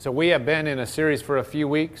So we have been in a series for a few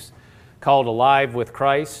weeks called Alive with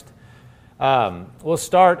Christ. We'll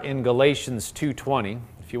start in Galatians 2:20,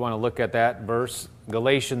 if you want to look at that verse,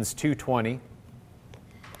 Galatians 2:20.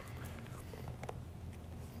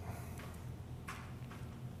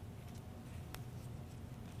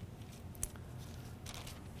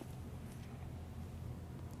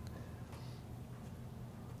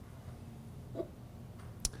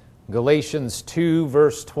 Galatians 2,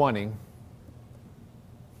 verse 20.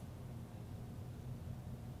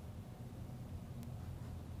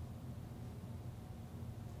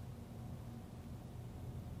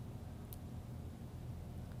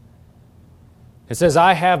 It says,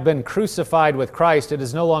 I have been crucified with Christ. It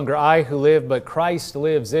is no longer I who live, but Christ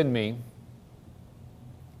lives in me.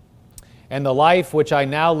 And the life which I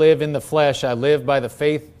now live in the flesh, I live by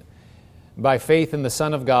faith in the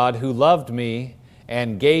Son of God, who loved me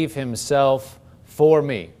and gave himself for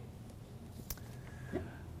me.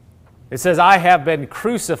 It says, I have been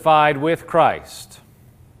crucified with Christ.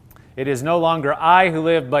 It is no longer I who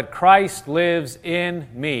live, but Christ lives in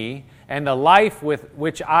me. And the life with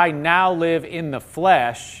which I now live in the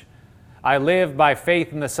flesh, I live by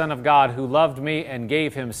faith in the Son of God who loved me and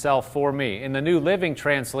gave himself for me. In the New Living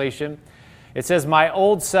Translation, it says, my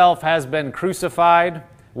old self has been crucified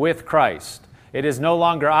with Christ. It is no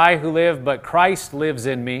longer I who live, but Christ lives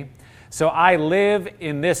in me. So I live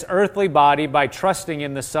in this earthly body by trusting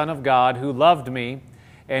in the Son of God who loved me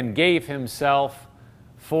and gave himself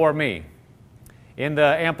for me. In the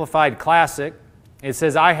Amplified Classic, it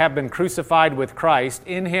says, I have been crucified with Christ.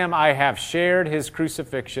 In him I have shared his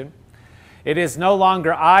crucifixion. It is no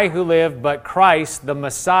longer I who live, but Christ, the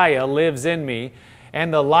Messiah, lives in me.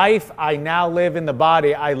 And the life I now live in the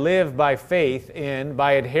body, I live by faith in,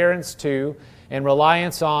 by adherence to, and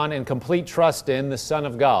reliance on, and complete trust in the Son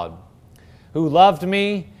of God, who loved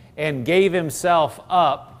me and gave himself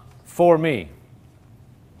up for me.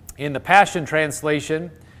 In the Passion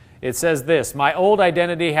Translation, it says this, my old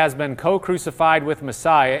identity has been co-crucified with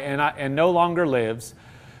Messiah and no longer lives,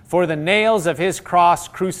 for the nails of his cross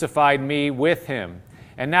crucified me with him.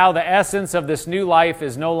 And now the essence of this new life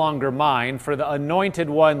is no longer mine, for the Anointed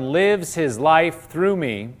One lives his life through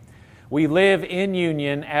me. We live in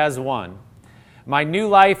union as one. My new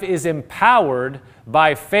life is empowered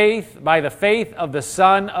by the faith of the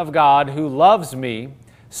Son of God who loves me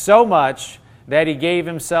so much that he gave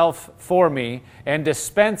himself for me and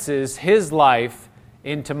dispenses his life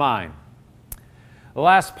into mine. The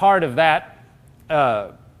last part of that,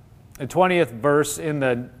 the 20th verse in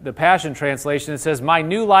the Passion Translation, it says, my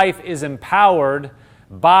new life is empowered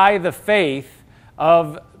by the faith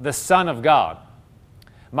of the Son of God.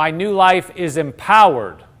 My new life is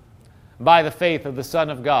empowered by the faith of the Son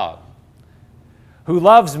of God, who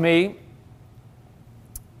loves me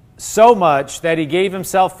so much that he gave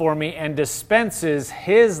himself for me and dispenses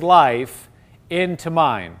his life into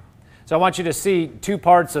mine. So I want you to see two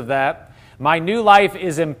parts of that. My new life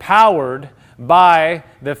is empowered by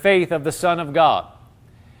the faith of the Son of God.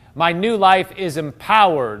 My new life is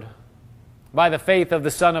empowered by the faith of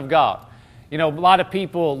the Son of God. You know, a lot of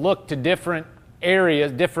people look to different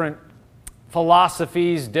areas, different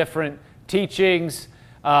philosophies, different teachings,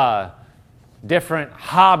 different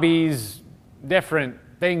hobbies, different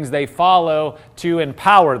things they follow to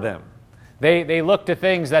empower them. They look to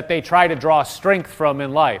things that they try to draw strength from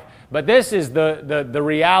in life. But this is the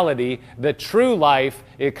reality, the true life,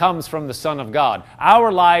 it comes from the Son of God.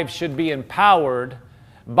 Our lives should be empowered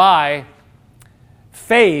by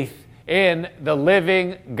faith in the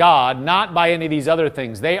living God, not by any of these other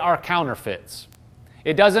things. They are counterfeits.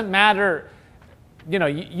 It doesn't matter, you know,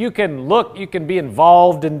 you can be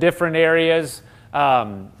involved in different areas,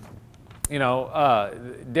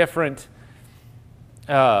 different,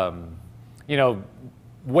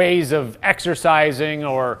 ways of exercising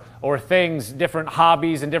or things, different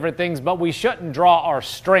hobbies and different things, but we shouldn't draw our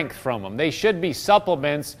strength from them. They should be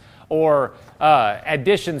supplements or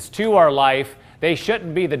additions to our life. They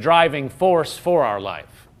shouldn't be the driving force for our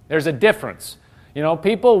life. There's a difference. You know,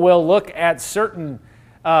 people will look at certain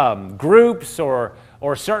groups or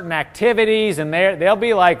certain activities and they'll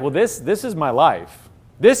be like, well, this is my life.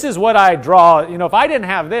 This is what I draw. You know, if I didn't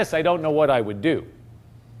have this, I don't know what I would do.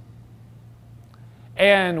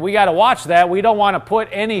 And we got to watch that. We don't want to put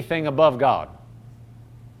anything above God.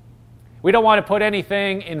 We don't want to put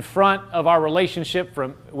anything in front of our relationship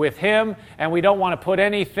with him, and we don't want to put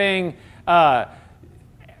anything at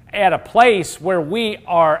a place where we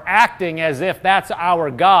are acting as if that's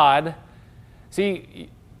our God. See,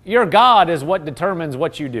 your God is what determines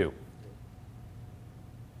what you do.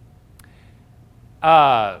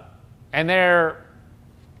 And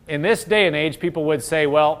in this day and age, people would say,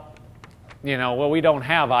 well, we don't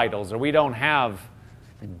have idols, or we don't have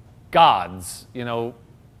gods,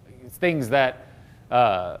 things that,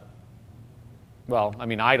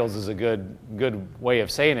 idols is a good way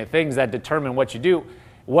of saying it, things that determine what you do.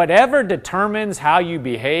 Whatever determines how you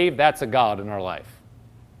behave, that's a god in our life.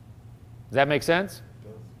 Does that make sense?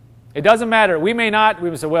 It doesn't matter. We may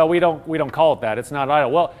say, well, we don't call it that. It's not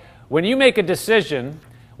idol. Well, when you make a decision,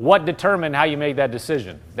 what determined how you made that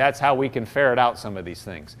decision? That's how we can ferret out some of these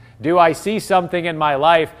things. Do I see something in my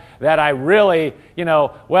life that I really,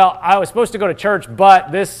 I was supposed to go to church,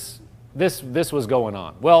 but this was going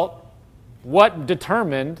on. Well, what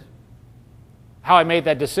determined how I made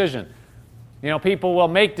that decision? People will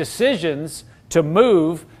make decisions to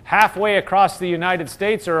move halfway across the United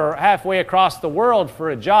States or halfway across the world for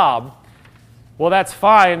a job. Well, that's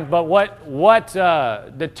fine, but what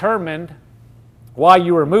determined why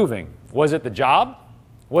you were moving? Was it the job?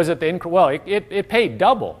 Was it the income? Well, it paid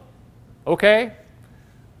double. Okay?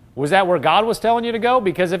 Was that where God was telling you to go?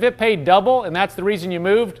 Because if it paid double and that's the reason you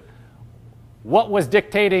moved, what was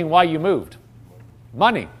dictating why you moved?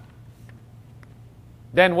 Money.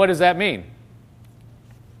 Then what does that mean?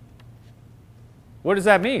 What does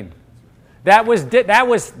that mean? That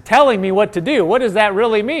was telling me what to do. What does that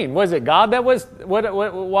really mean? Was it God that was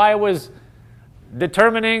why I was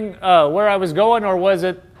determining where I was going, or was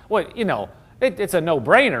it it's a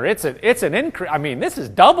no-brainer. It's an increase. I mean, this is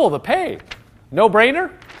double the pay.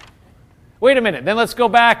 No-brainer? Wait a minute. Then let's go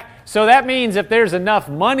back. So that means if there's enough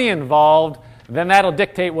money involved, then that'll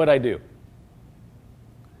dictate what I do.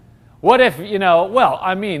 What if,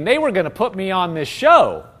 they were going to put me on this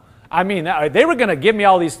show. They were going to give me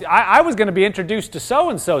all these, I was going to be introduced to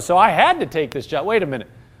so-and-so, so I had to take this job. Wait a minute.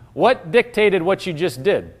 What dictated what you just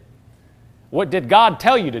did? What did God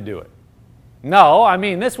tell you to do it? No,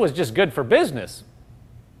 this was just good for business.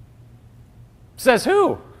 Says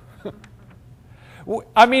who?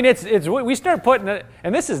 We start putting it,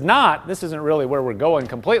 and this isn't really where we're going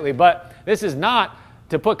completely, but this is not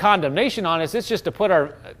to put condemnation on us. It's just to put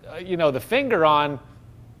our, the finger on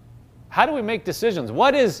how do we make decisions?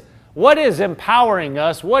 What is empowering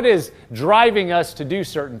us? What is driving us to do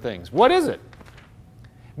certain things? What is it?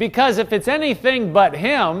 Because if it's anything but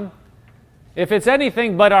Him, if it's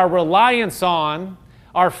anything but our reliance on,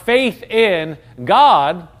 our faith in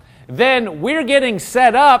God, then we're getting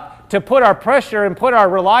set up to put our pressure and put our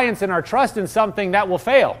reliance and our trust in something that will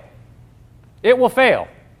fail. It will fail.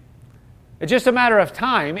 It's just a matter of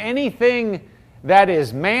time. Anything that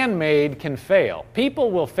is man-made can fail.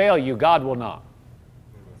 People will fail you, God will not.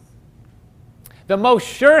 The most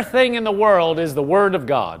sure thing in the world is the Word of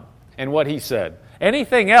God and what He said.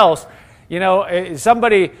 Anything else,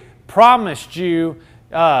 somebody promised you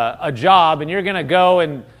a job and you're going to go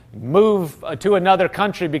and move to another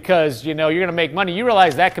country because, you're going to make money. You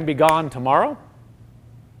realize that can be gone tomorrow?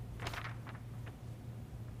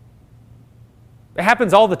 It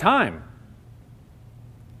happens all the time.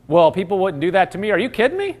 Well, people wouldn't do that to me. Are you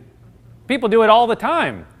kidding me? People do it all the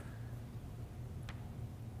time.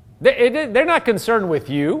 They're not concerned with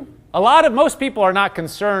you. Most people are not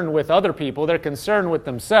concerned with other people. They're concerned with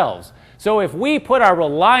themselves. So if we put our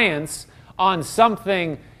reliance on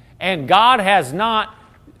something and God has not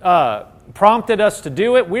prompted us to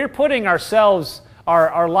do it, we're putting ourselves,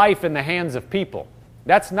 our life in the hands of people.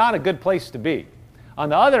 That's not a good place to be. On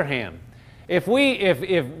the other hand, if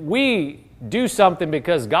we do something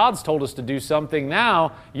because God's told us to do something,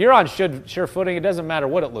 now you're on sure footing. It doesn't matter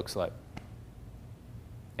what it looks like.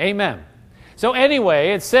 Amen. So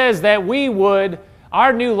anyway, it says that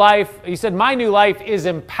our new life, he said, my new life is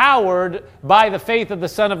empowered by the faith of the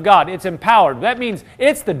Son of God. It's empowered. That means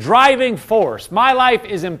it's the driving force. My life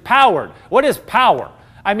is empowered. What is power?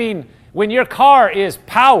 When your car is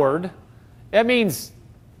powered, that means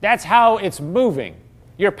that's how it's moving.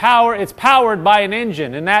 It's powered by an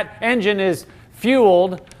engine, and that engine is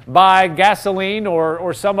fueled by gasoline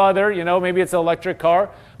or some other, maybe it's an electric car,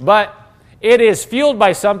 but it is fueled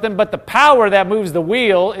by something, but the power that moves the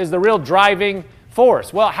wheel is the real driving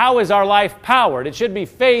force. Well, how is our life powered? It should be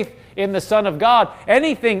faith in the Son of God.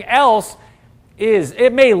 Anything else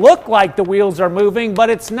it may look like the wheels are moving, but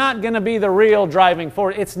it's not going to be the real driving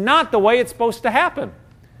force. It's not the way it's supposed to happen.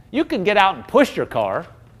 You can get out and push your car.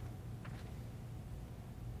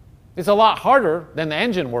 It's a lot harder than the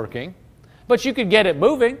engine working, but you could get it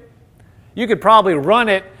moving. You could probably run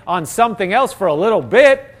it on something else for a little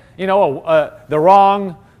bit, the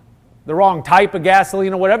wrong type of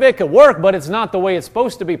gasoline or whatever. It could work, but it's not the way it's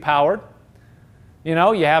supposed to be powered. You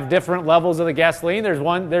know, you have different levels of the gasoline. There's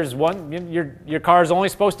one, your car is only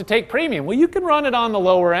supposed to take premium. Well, you can run it on the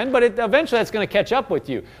lower end, but eventually that's going to catch up with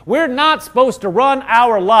you. We're not supposed to run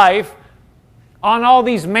our life on all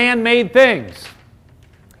these man-made things.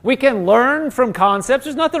 We can learn from concepts.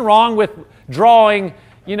 There's nothing wrong with drawing,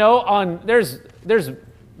 you know, there's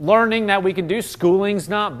learning that we can do. Schooling's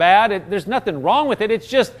not bad. There's nothing wrong with it. It's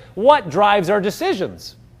just what drives our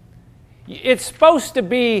decisions. It's supposed to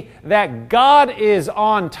be that God is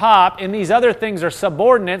on top and these other things are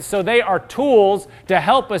subordinate, so they are tools to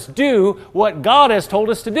help us do what God has told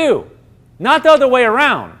us to do, not the other way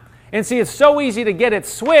around. And see, it's so easy to get it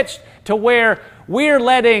switched to where we're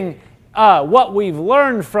letting what we've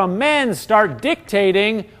learned from men start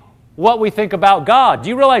dictating what we think about God. Do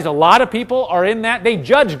you realize a lot of people are in that? They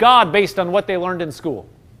judge God based on what they learned in school.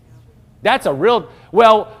 That's a real,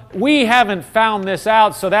 well, we haven't found this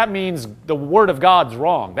out, so that means the Word of God's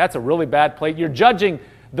wrong. That's a really bad place. You're judging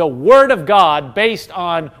the Word of God based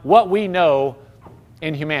on what we know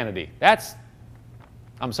in humanity.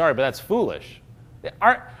 I'm sorry, but that's foolish.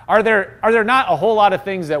 Are there not a whole lot of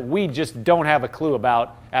things that we just don't have a clue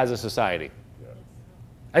about as a society?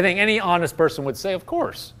 I think any honest person would say, of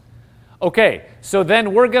course. Okay, so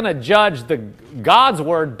then we're going to judge God's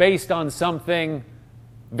Word based on something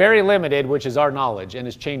very limited, which is our knowledge, and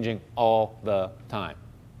is changing all the time.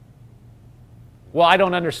 Well, I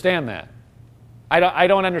don't understand that. I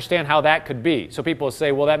don't understand how that could be. So people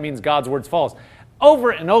say, well, that means God's Word's false.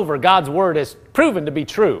 Over and over, God's Word is proven to be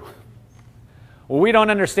true. Well, we don't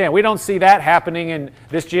understand. We don't see that happening in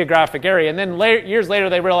this geographic area. And then years later,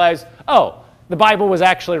 they realize, oh, the Bible was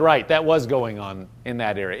actually right. That was going on in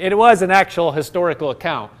that area. It was an actual historical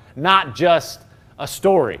account, not just a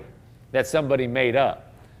story that somebody made up.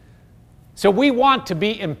 So we want to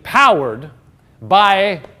be empowered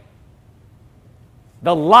by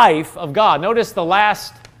the life of God. Notice the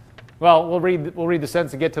last, well, we'll read the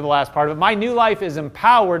sentence and get to the last part of it. My new life is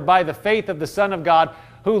empowered by the faith of the Son of God,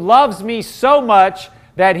 who loves me so much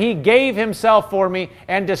that He gave Himself for me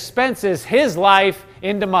and dispenses His life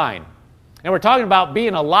into mine. And we're talking about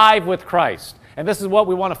being alive with Christ. And this is what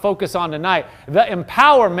we want to focus on tonight. The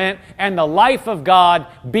empowerment and the life of God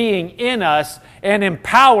being in us and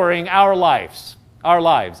empowering our lives.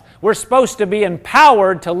 We're supposed to be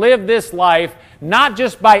empowered to live this life not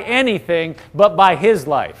just by anything, but by His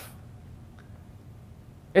life.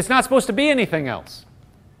 It's not supposed to be anything else.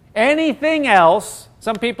 Anything else,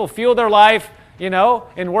 some people fuel their life, you know,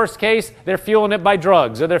 in worst case, they're fueling it by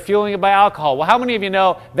drugs or they're fueling it by alcohol. Well, how many of you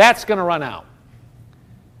know that's going to run out?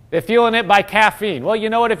 They're fueling it by caffeine. Well, you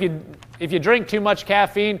know what? If you drink too much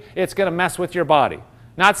caffeine, it's going to mess with your body.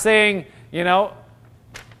 Not saying, you know,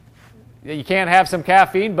 you can't have some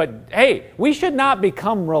caffeine, but hey, we should not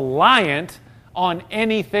become reliant on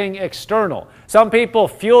anything external. Some people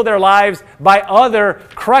fuel their lives by other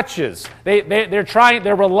crutches.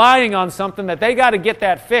 They're relying on something that they got to get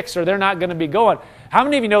that fixed or they're not going to be going. How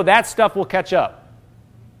many of you know that stuff will catch up?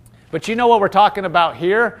 But you know what we're talking about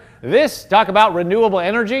here? Talk about renewable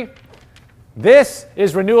energy. This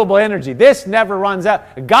is renewable energy. This never runs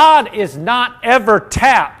out. God is not ever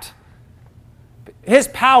tapped. His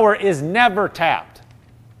power is never tapped.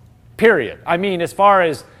 Period. I mean, as far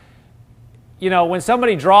as, you know, when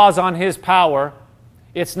somebody draws on His power,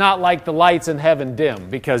 it's not like the lights in heaven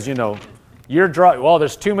dim because, you know,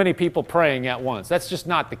 there's too many people praying at once. That's just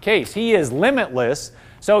not the case. He is limitless.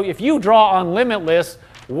 So if you draw on limitless,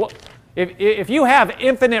 if you have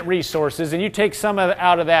infinite resources and you take some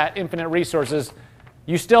out of that infinite resources,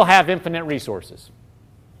 you still have infinite resources.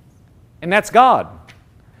 And that's God.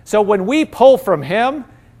 So when we pull from Him,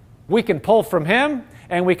 we can pull from Him,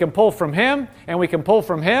 and we can pull from Him, and we can pull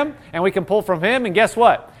from Him, and we can pull from Him, and guess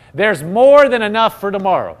what? There's more than enough for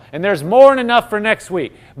tomorrow, and there's more than enough for next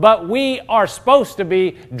week. But we are supposed to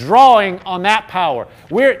be drawing on that power.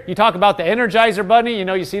 You talk about the Energizer Bunny. You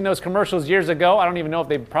know, you've seen those commercials years ago. I don't even know if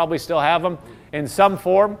they probably still have them in some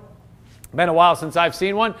form. Been a while since I've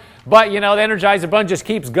seen one. But, you know, the Energizer Bunny just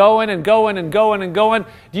keeps going and going and going and going.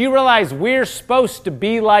 Do you realize we're supposed to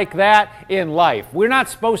be like that in life? We're not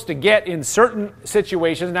supposed to get in certain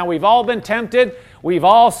situations. Now, we've all been tempted. We've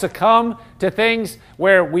all succumbed to things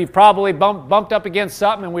where we've probably bumped up against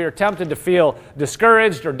something and we are tempted to feel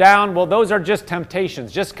discouraged or down. Well, those are just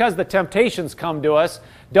temptations. Just because the temptations come to us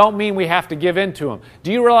don't mean we have to give in to them.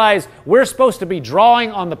 Do you realize we're supposed to be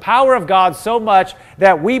drawing on the power of God so much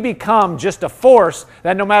that we become just a force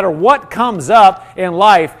that no matter what comes up in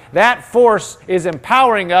life, that force is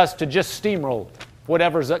empowering us to just steamroll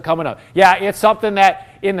whatever's coming up. Yeah, it's something that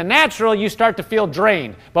in the natural you start to feel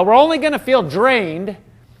drained, but we're only going to feel drained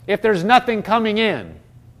if there's nothing coming in.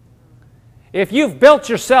 If you've built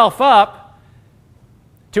yourself up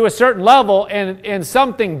to a certain level and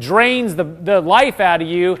something drains the life out of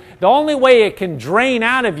you, the only way it can drain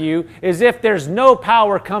out of you is if there's no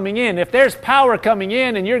power coming in. If there's power coming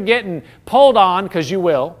in and you're getting pulled on, because you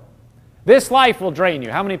will, this life will drain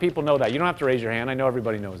you. How many people know that? You don't have to raise your hand. I know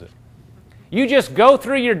everybody knows it. You just go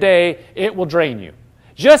through your day, it will drain you.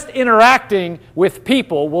 Just interacting with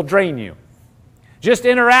people will drain you. Just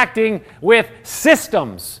interacting with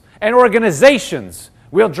systems and organizations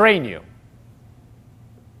will drain you.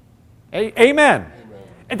 Amen.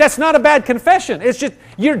 And that's not a bad confession. It's just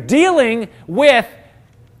you're dealing with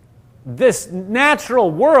this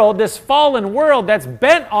natural world, this fallen world that's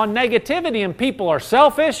bent on negativity, and people are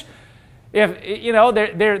selfish. If you know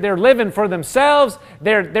they're living for themselves,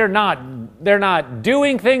 they're not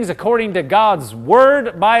doing things according to God's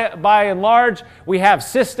word. By and large, we have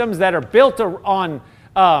systems that are built on.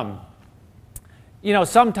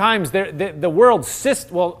 Sometimes the world's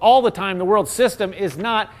system. Well, all the time the world's system is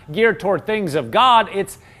not geared toward things of God.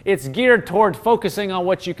 It's geared toward focusing on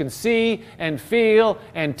what you can see and feel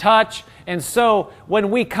and touch. And so when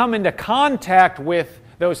we come into contact with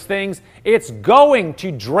those things, it's going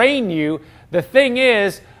to drain you. The thing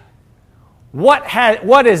is,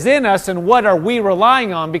 what is in us and what are we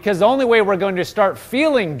relying on? Because the only way we're going to start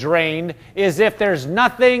feeling drained is if there's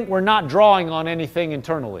nothing, we're not drawing on anything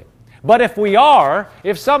internally. But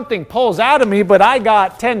if something pulls out of me, but I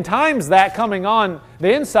got 10 times that coming on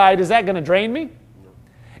the inside, is that going to drain me?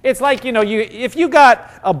 It's like, if you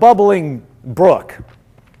got a bubbling brook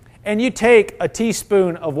and you take a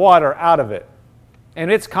teaspoon of water out of it, and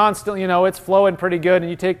it's constantly, it's flowing pretty good, and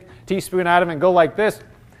you take a teaspoon out of it and go like this,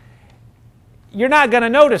 you're not going to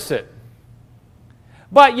notice it.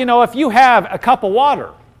 But, if you have a cup of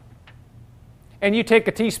water and you take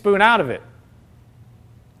a teaspoon out of it,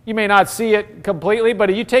 you may not see it completely, but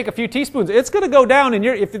if you take a few teaspoons, it's going to go down, and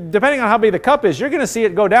depending on how big the cup is, you're going to see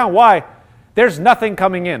it go down. Why? There's nothing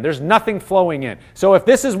coming in. There's nothing flowing in. So if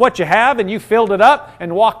this is what you have and you filled it up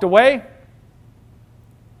and walked away,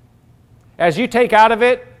 as you take out of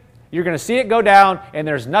it, you're going to see it go down, and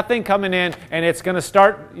there's nothing coming in, and it's going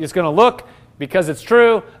to look, because it's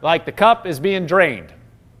true, like the cup is being drained.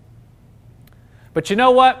 But you know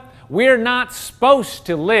what? We're not supposed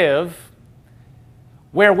to live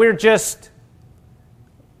where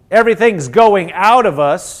everything's going out of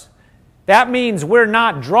us. That means we're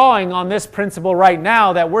not drawing on this principle right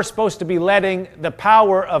now, that we're supposed to be letting the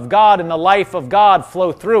power of God and the life of God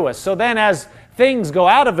flow through us. So then as things go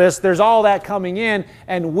out of us, there's all that coming in,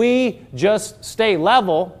 and we just stay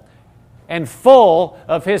level and full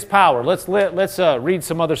of His power. Let's read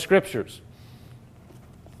some other scriptures.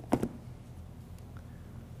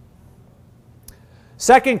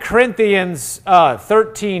 2 Corinthians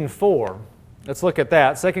 13:4. Let's look at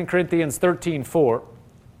that. 2 Corinthians 13:4.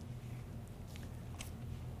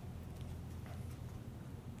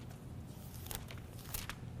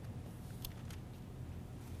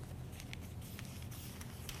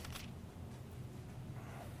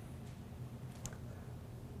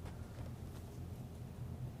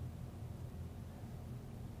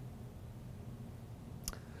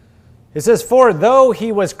 It says, "For though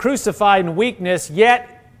He was crucified in weakness, yet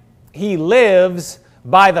He lives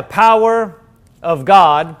by the power of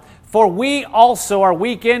God. For we also are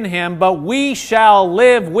weak in Him, but we shall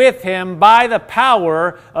live with Him by the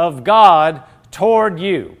power of God toward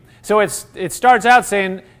you." So it starts out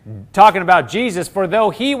talking about Jesus, for though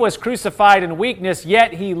He was crucified in weakness,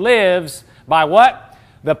 yet He lives by what?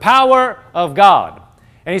 The power of God.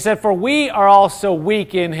 And He said, for we are also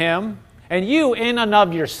weak in Him, and you in and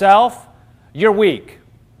of yourself, you're weak.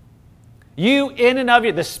 You in and of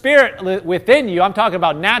you, the Spirit within you, I'm talking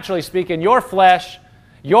about naturally speaking, your flesh,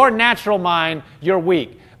 your natural mind, you're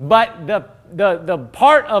weak. But the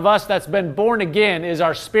part of us that's been born again is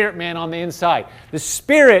our spirit man on the inside. The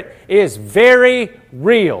Spirit is very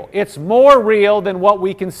real. It's more real than what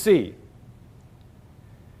we can see.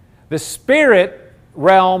 The Spirit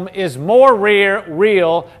realm is more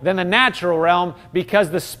real than the natural realm, because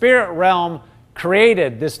the spirit realm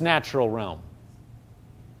created this natural realm.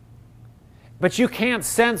 But you can't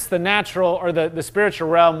sense the natural or the spiritual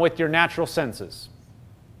realm with your natural senses.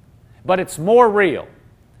 But it's more real.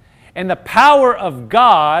 And the power of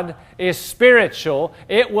God is spiritual.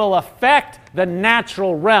 It will affect the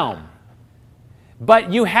natural realm.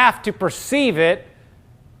 But you have to perceive it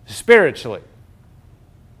spiritually.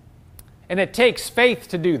 And it takes faith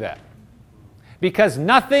to do that. Because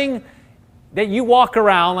nothing that you walk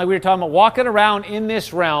around, like we were talking about, walking around in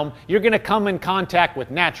this realm, you're going to come in contact with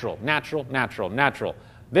natural.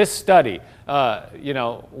 This study,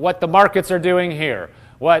 what the markets are doing here,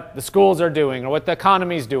 what the schools are doing, or what the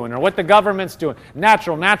economy's doing, or what the government's doing.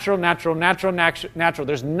 Natural.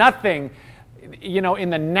 There's nothing, in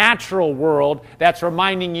the natural world that's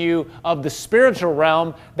reminding you of the spiritual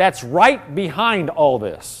realm that's right behind all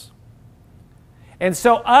this. And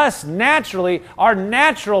so us, naturally, our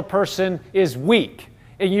natural person is weak.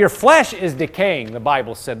 And your flesh is decaying, the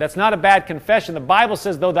Bible said. That's not a bad confession. The Bible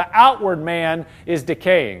says, though the outward man is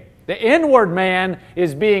decaying, the inward man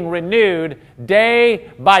is being renewed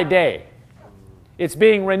day by day. It's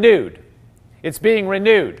being renewed. It's being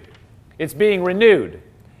renewed. It's being renewed.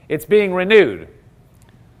 It's being renewed.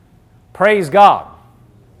 Praise God.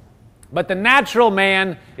 But the natural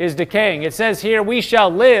man is decaying. It says here, we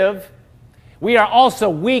shall live. We are also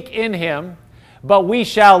weak in him, but we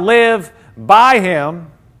shall live by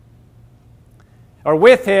him, or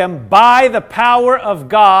with him, by the power of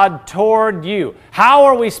God toward you. How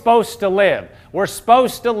are we supposed to live? We're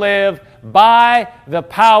supposed to live by the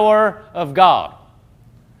power of God.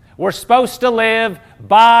 We're supposed to live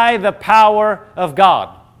by the power of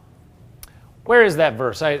God. Where is that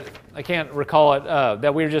verse? I can't recall it,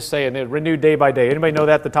 that we were just saying, renewed day by day. Anybody know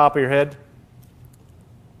that at the top of your head?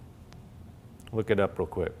 Look it up real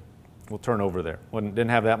quick. We'll turn over there. Didn't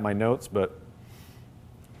have that in my notes, but...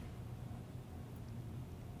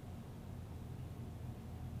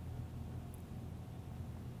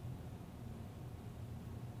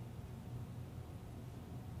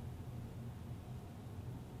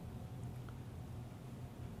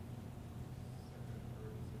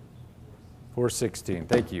 .4:16.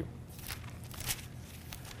 Thank you.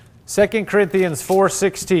 2 Corinthians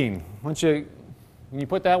 4:16. Can you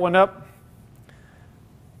put that one up?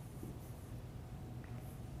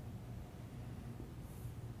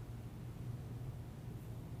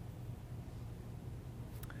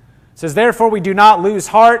 It says, therefore we do not lose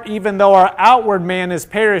heart, even though our outward man is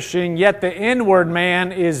perishing, yet the inward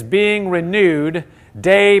man is being renewed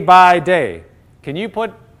day by day. Can you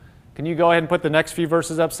go ahead and put the next few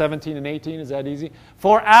verses up, 17 and 18? Is that easy?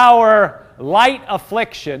 For our light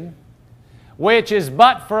affliction, which is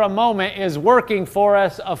but for a moment, is working for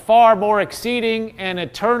us a far more exceeding and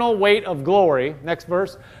eternal weight of glory. Next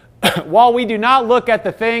verse. While we do not look at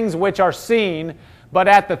the things which are seen, but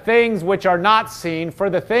at the things which are not seen. For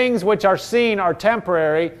the things which are seen are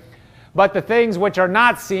temporary, but the things which are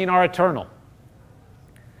not seen are eternal.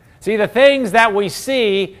 See, the things that we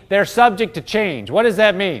see, they're subject to change. What does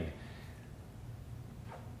that mean?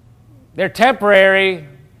 They're temporary,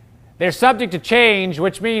 they're subject to change,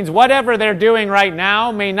 which means whatever they're doing right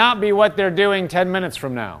now may not be what they're doing 10 minutes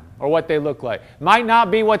from now, or what they look like. Might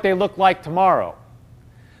not be what they look like tomorrow.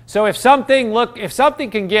 So if something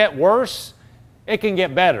can get worse, it can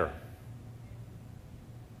get better.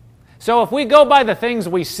 So if we go by the things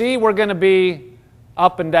we see, we're going to be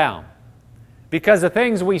up and down. Because the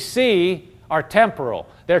things we see are temporal.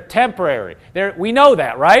 They're temporary. We know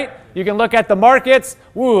that, right? You can look at the markets.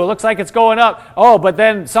 Woo, it looks like it's going up. Oh, but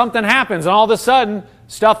then something happens, and all of a sudden,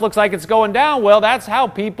 stuff looks like it's going down. Well, that's how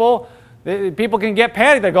people can get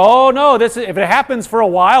panicked. They go, oh, no, if it happens for a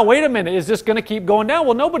while, wait a minute, is this going to keep going down?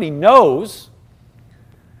 Well, nobody knows.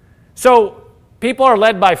 So people are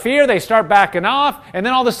led by fear. They start backing off, and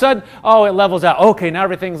then all of a sudden, oh, it levels out. Okay, now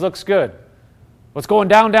everything looks good. What's going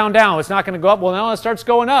down, down, down? It's not going to go up. Well, now it starts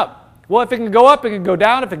going up. Well, if it can go up, it can go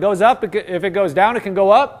down. If it goes up, if it goes down, it can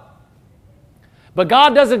go up. But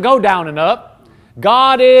God doesn't go down and up.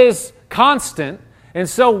 God is constant. And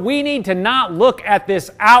so we need to not look at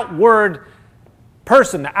this outward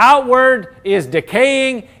person. The outward is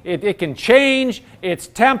decaying. It can change. It's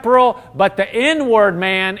temporal. But the inward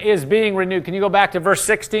man is being renewed. Can you go back to verse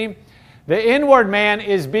 16? The inward man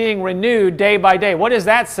is being renewed day by day. What does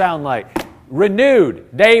that sound like?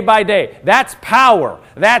 Renewed day by day. That's power.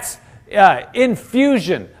 That's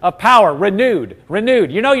infusion of power.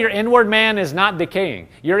 Renewed. You know your inward man is not decaying.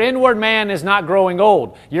 Your inward man is not growing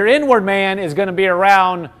old. Your inward man is going to be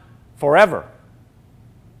around forever.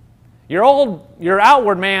 Your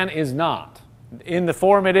outward man is not. In the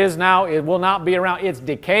form it is now, it will not be around. It's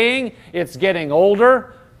decaying. It's getting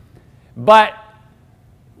older. But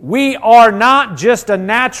we are not just a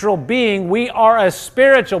natural being. We are a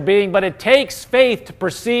spiritual being, but it takes faith to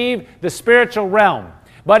perceive the spiritual realm.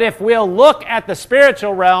 But if we'll look at the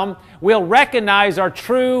spiritual realm, we'll recognize our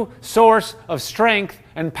true source of strength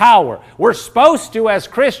and power. We're supposed to, as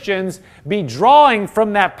Christians, be drawing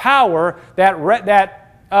from that power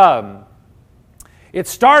it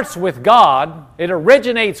starts with God, it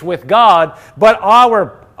originates with God, but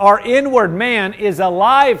our our inward man is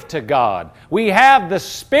alive to God. We have the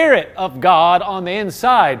Spirit of God on the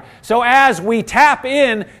inside. So as we tap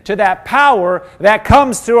in to that power that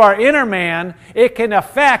comes through our inner man, it can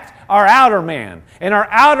affect our outer man. And our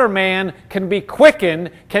outer man can be quickened,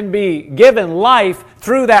 can be given life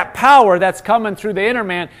through that power that's coming through the inner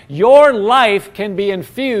man. Your life can be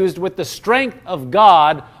infused with the strength of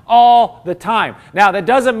God all the time. Now, that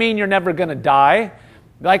doesn't mean you're never going to die.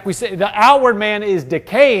 Like we say, the outward man is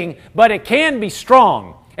decaying, but it can be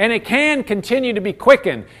strong, and it can continue to be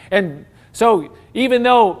quickened. And so even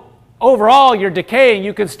though overall you're decaying,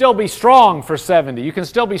 you can still be strong for 70. You can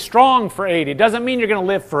still be strong for 80. It doesn't mean you're going to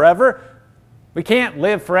live forever. We can't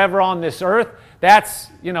live forever on this earth. That's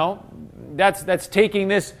taking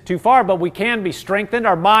this too far, but we can be strengthened.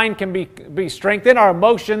 Our mind can be strengthened. Our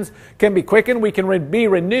emotions can be quickened. We can be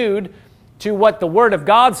renewed to what the Word of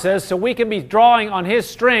God says, so we can be drawing on His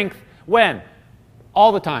strength when?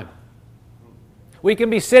 All the time. We can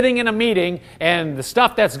be sitting in a meeting, and the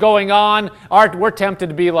stuff that's going on, we're tempted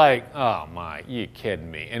to be like, oh my, you kidding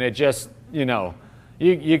me? And it just,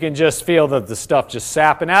 you can just feel the stuff just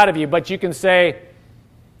sapping out of you, but you can say,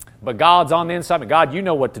 but God's on the inside. God, you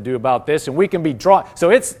know what to do about this, and we can be drawn. So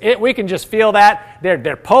we can just feel that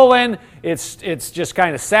they're pulling. It's just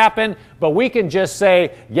kind of sapping, but we can just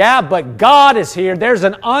say, yeah, but God is here. There's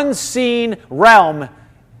an unseen realm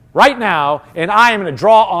right now, and I am going to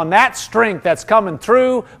draw on that strength that's coming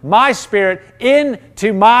through my spirit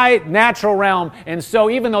into my natural realm. And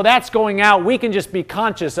so, even though that's going out, we can just be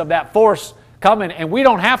conscious of that force coming, and we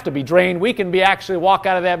don't have to be drained. We can be actually walk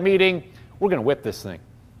out of that meeting. We're going to whip this thing.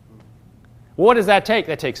 What does that take?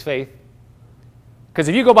 That takes faith. Because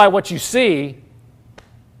if you go by what you see,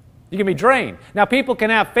 you can be drained. Now, people can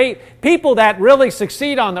have faith. People that really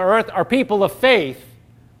succeed on the earth are people of faith,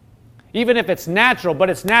 even if it's natural, but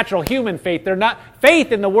it's natural human faith. They're not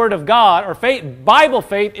faith in the Word of God, or faith. Bible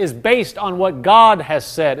faith is based on what God has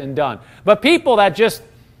said and done. But people that just,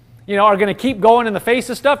 are going to keep going in the face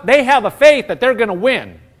of stuff, they have a faith that they're going to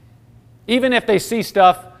win, even if they see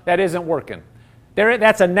stuff that isn't working.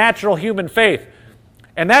 That's a natural human faith.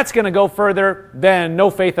 And that's going to go further than no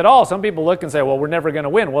faith at all. Some people look and say, well, we're never going to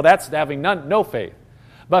win. Well, that's having no faith.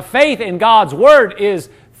 But faith in God's Word is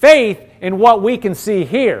faith in what we can see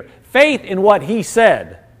here. Faith in what He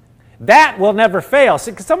said. That will never fail.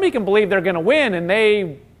 See, 'cause somebody can believe they're going to win, and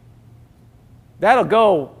that'll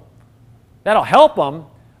help them.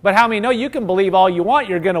 But how many know you can believe all you want,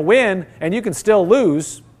 you're going to win, and you can still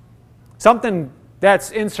lose? Something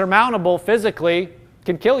that's insurmountable physically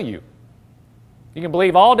can kill you. You can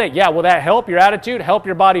believe all day. Yeah, will that help your attitude, help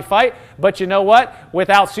your body fight? But you know what?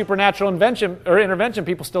 Without supernatural intervention,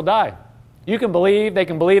 people still die. You can believe, they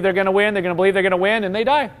can believe they're going to win, they're going to believe they're going to win, and they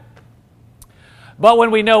die. But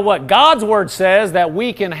when we know what God's Word says, that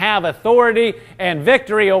we can have authority and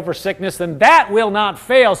victory over sickness, then that will not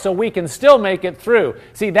fail, so we can still make it through.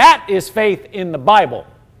 See, that is faith in the Bible.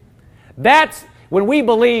 That's when we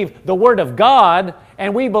believe the Word of God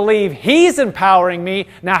and we believe He's empowering me.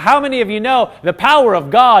 Now, how many of you know the power of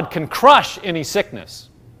God can crush any sickness?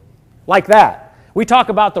 Like that. We talk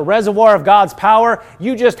about the reservoir of God's power.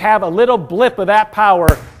 You just have a little blip of that power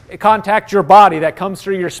contact your body that comes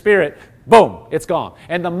through your spirit. Boom, it's gone.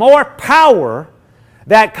 And the more power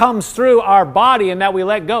that comes through our body and that we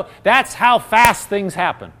let go, that's how fast things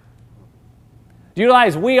happen. Do you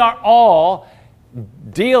realize we are all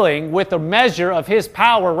dealing with a measure of His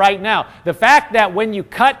power right now? The fact that when you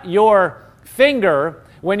cut your finger,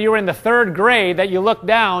 when you're in the 3rd grade, that you look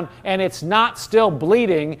down and it's not still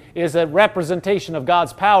bleeding is a representation of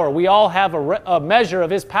God's power. We all have a measure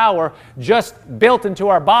of His power just built into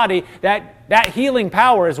our body. That healing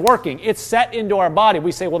power is working. It's set into our body.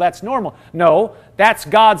 We say, well, that's normal. No, that's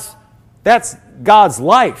God's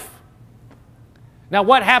life. Now,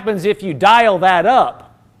 what happens if you dial that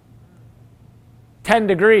up 10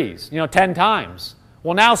 degrees, 10 times?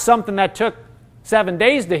 Well, now something that took 7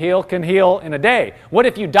 days to heal can heal in a day. What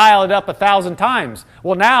if you dial it up 1,000 times?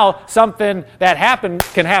 Well, now something that happened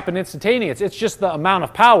can happen instantaneous. It's just the amount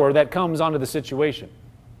of power that comes onto the situation.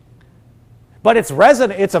 But it's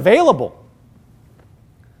resident, it's available.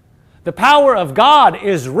 The power of God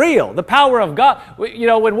is real. The power of God,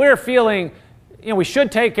 when we're feeling, we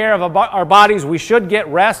should take care of our bodies, we should get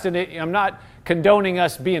rest, and I'm not condoning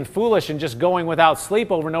us being foolish and just going without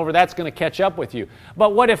sleep over and over. That's going to catch up with you.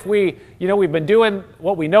 But what if we've been doing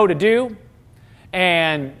what we know to do,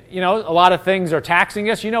 and a lot of things are taxing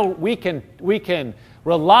us? We can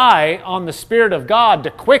rely on the Spirit of God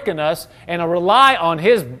to quicken us, and rely on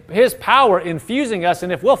His power infusing us.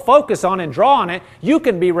 And if we'll focus on and draw on it, you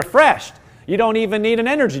can be refreshed. You don't even need an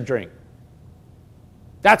energy drink.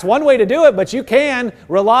 That's one way to do it, but you can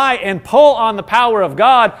rely and pull on the power of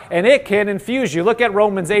God, and it can infuse you. Look at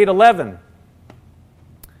Romans 8:11.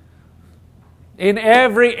 In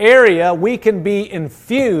every area, we can be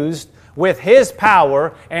infused with His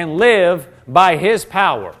power and live by His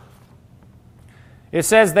power. It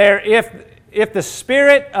says there, if the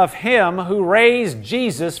Spirit of Him who raised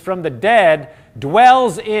Jesus from the dead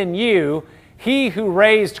dwells in you, He who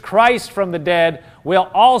raised Christ from the dead will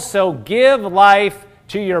also give life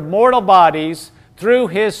to your mortal bodies through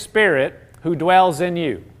His Spirit who dwells in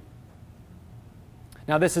you.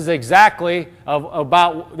 Now this is exactly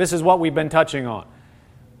this is what we've been touching on.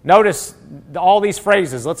 Notice all these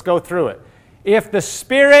phrases. Let's go through it. If the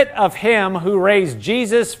Spirit of Him who raised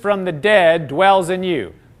Jesus from the dead dwells in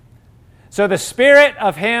you. So the Spirit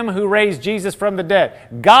of Him who raised Jesus from the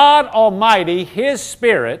dead. God Almighty, His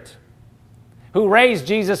Spirit, who raised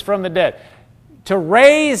Jesus from the dead. To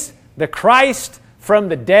raise the Christ from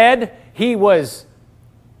the dead, He was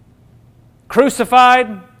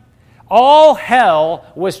crucified. All hell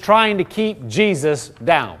was trying to keep Jesus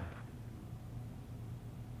down.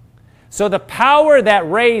 So the power that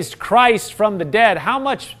raised Christ from the dead,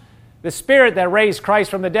 the Spirit that raised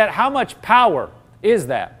Christ from the dead, how much power is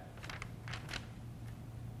that?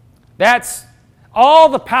 That's all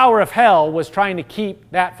the power of hell was trying to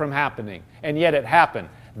keep that from happening, and yet it happened.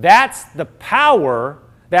 That's the power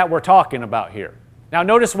that we're talking about here. Now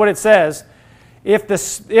notice what it says. If the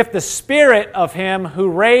Spirit of Him who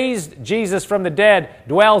raised Jesus from the dead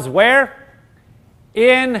dwells where?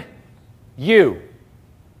 In you.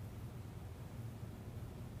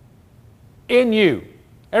 In you.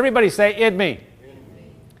 Everybody say, in me.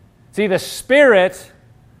 See, the Spirit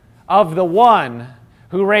of the one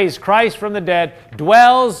who raised Christ from the dead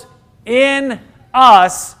dwells in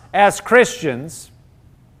us as Christians.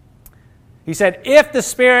 He said, if the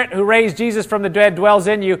Spirit who raised Jesus from the dead dwells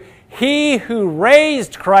in you, He who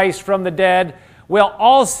raised Christ from the dead will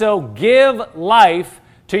also give life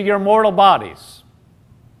to your mortal bodies.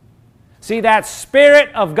 See, that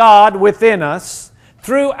Spirit of God within us,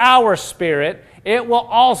 through our spirit, it will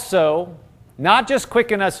also, not just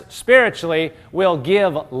quicken us spiritually, will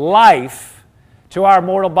give life to our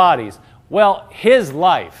mortal bodies. Well, His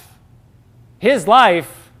life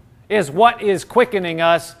is what is quickening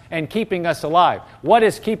us and keeping us alive. What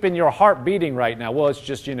is keeping your heart beating right now? Well, it's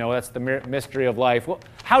just, that's the mystery of life. Well,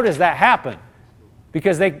 how does that happen?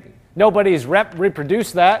 Because nobody's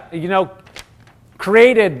reproduced that,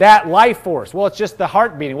 created that life force. Well, it's just the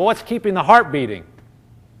heart beating. Well, what's keeping the heart beating?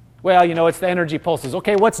 Well, it's the energy pulses.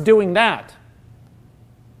 Okay, what's doing that?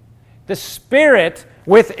 The Spirit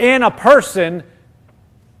within a person,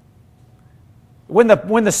 when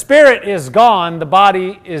the Spirit is gone, the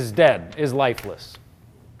body is dead, is lifeless.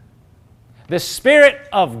 The Spirit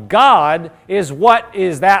of God is what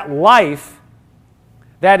is that life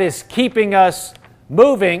that is keeping us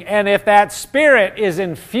moving, and if that Spirit is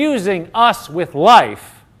infusing us with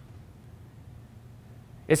life,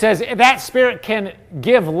 it says that Spirit can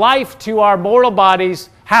give life to our mortal bodies.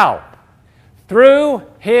 How? Through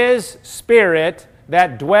His Spirit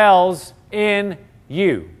that dwells in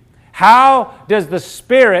you. How does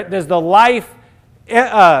the life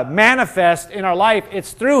manifest in our life?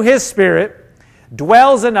 It's through His Spirit,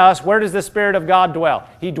 dwells in us. Where does the Spirit of God dwell?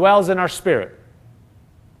 He dwells in our spirit.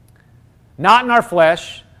 Not in our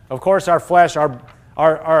flesh. Of course, our flesh,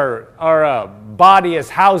 our body is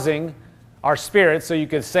housing our spirit, so you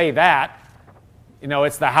could say that.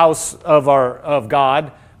 It's the house of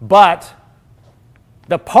God. But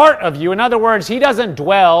the part of you, in other words, He doesn't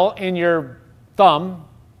dwell in your thumb,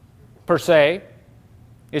 per se.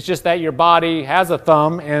 It's just that your body has a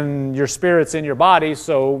thumb and your spirit's in your body,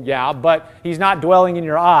 so yeah, but He's not dwelling in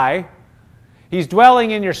your eye. He's dwelling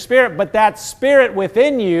in your spirit, but that Spirit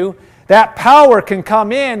within you, that power can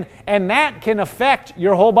come in, and that can affect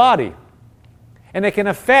your whole body. And it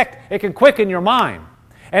can quicken your mind.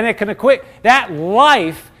 And it can that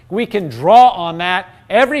life, we can draw on that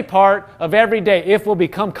every part of every day. If we'll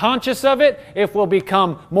become conscious of it, if we'll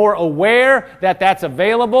become more aware that that's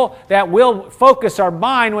available, that will focus our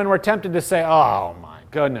mind when we're tempted to say, oh my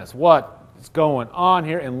goodness, what is going on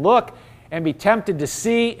here? And look and be tempted to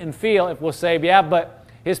see and feel. If we'll say, yeah, but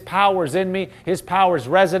His power's in me, His power's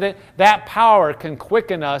resident, that power can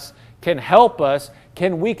quicken us, can help us,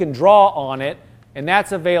 we can draw on it, and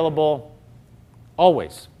that's available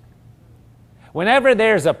always. Whenever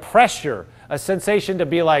there's a pressure, a sensation to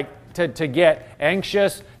be like, to get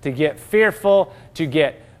anxious, to get fearful, to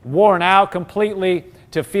get worn out completely,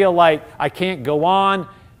 to feel like I can't go on,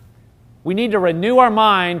 we need to renew our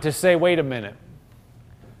mind to say, wait a minute.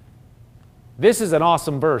 This is an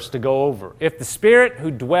awesome verse to go over. If the Spirit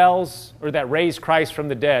who dwells, or that raised Christ from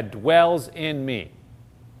the dead, dwells in me,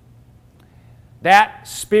 that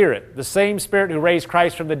Spirit, the same Spirit who raised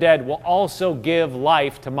Christ from the dead, will also give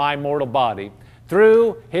life to my mortal body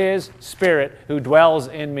through His Spirit who dwells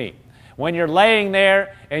in me. When you're laying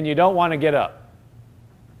there and you don't want to get up,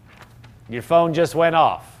 your phone just went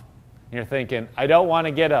off, you're thinking, I don't want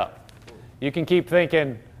to get up. You can keep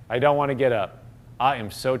thinking, I don't want to get up. I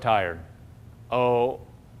am so tired. Oh,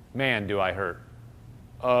 man, do I hurt.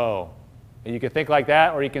 Oh. And you can think like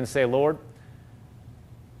that, or you can say, Lord,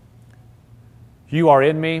 you are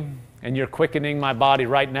in me, and you're quickening my body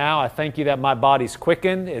right now. I thank you that my body's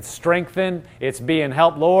quickened, it's strengthened, it's being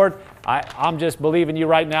helped, Lord. I'm just believing you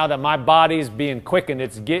right now that my body's being quickened.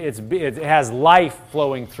 It has life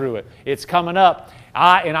flowing through it. It's coming up,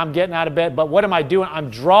 and I'm getting out of bed. But what am I doing? I'm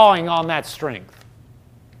drawing on that strength.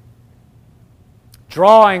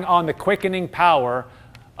 Drawing on the quickening power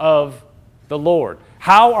of the Lord.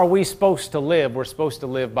 How are we supposed to live? We're supposed to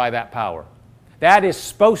live by that power. That is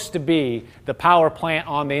supposed to be the power plant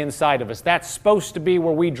on the inside of us. That's supposed to be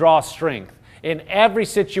where we draw strength in every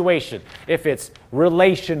situation. If it's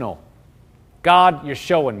relational, God, you're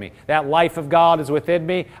showing me. That life of God is within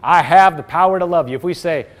me. I have the power to love you. If we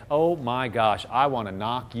say, oh my gosh, I want to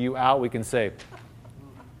knock you out, we can say,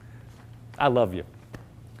 I love you.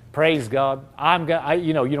 Praise God.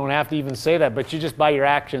 You don't have to even say that, but you just by your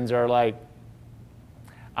actions are like,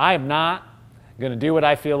 I am not going to do what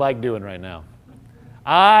I feel like doing right now.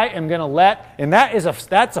 I am going to let, and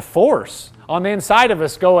that's a force on the inside of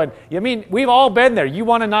us going, I mean, we've all been there. You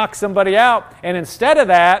want to knock somebody out, and instead of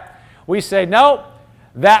that, we say, no,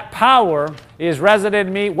 that power is resident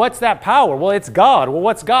in me. What's that power? Well, it's God. Well,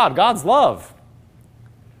 what's God? God's love.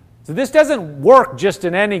 So this doesn't work just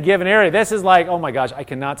in any given area. This is like, oh my gosh, I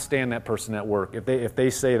cannot stand that person at work. If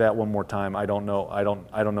they say that one more time, I don't know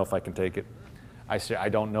if I can take it. I say, I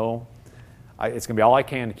don't know. It's going to be all I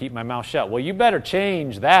can to keep my mouth shut. Well, you better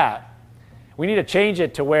change that. We need to change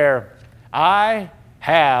it to where I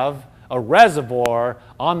have a reservoir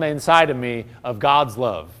on the inside of me of God's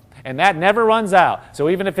love. And that never runs out. So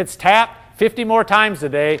even if it's tapped 50 more times a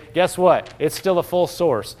day, guess what? It's still a full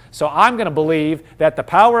source. So I'm going to believe that the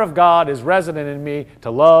power of God is resident in me to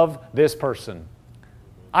love this person.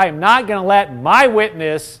 I am not going to let my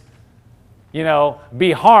witness,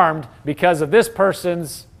 be harmed because of this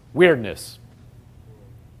person's weirdness.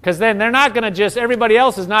 Because then they're not going to everybody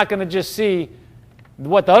else is not going to just see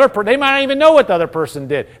what the other person, they might not even know what the other person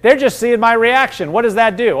did. They're just seeing my reaction. What does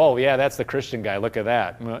that do? Oh, yeah, that's the Christian guy. Look at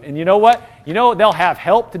that. And you know what? They'll have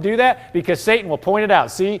help to do that because Satan will point it out.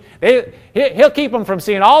 See, he'll keep them from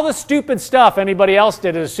seeing all the stupid stuff anybody else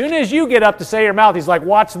did. As soon as you get up to say your mouth, he's like,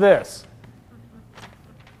 watch this.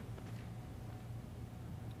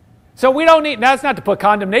 So we don't need, that's not to put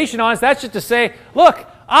condemnation on us. That's just to say, look,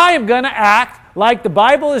 I am going to act like the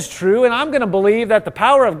Bible is true, and I'm going to believe that the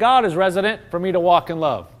power of God is resident for me to walk in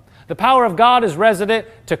love. The power of God is resident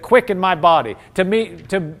to quicken my body,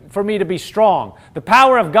 for me to be strong. The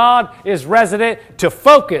power of God is resident to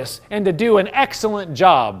focus and to do an excellent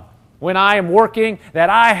job when I am working, that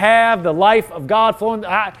I have the life of God flowing.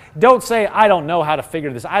 Don't say, I don't know how to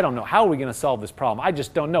figure this. I don't know. How are we going to solve this problem? I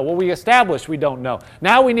just don't know. Well, we established we don't know.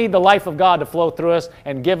 Now we need the life of God to flow through us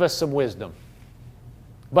and give us some wisdom.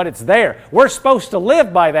 But it's there. We're supposed to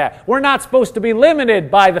live by that. We're not supposed to be limited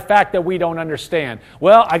by the fact that we don't understand.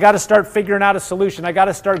 Well, I got to start figuring out a solution. I got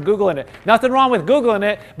to start Googling it. Nothing wrong with Googling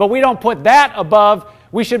it, but we don't put that above.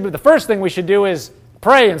 The first thing we should do is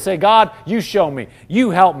pray and say, God, you show me.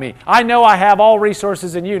 You help me. I know I have all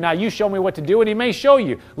resources in you. Now you show me what to do, and He may show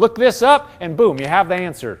you. Look this up, and boom, you have the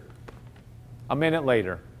answer a minute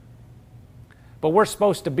later. But we're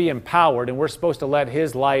supposed to be empowered, and we're supposed to let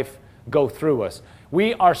His life go through us.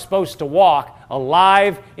 We are supposed to walk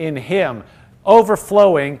alive in Him,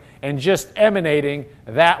 overflowing and just emanating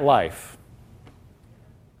that life.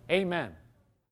 Amen.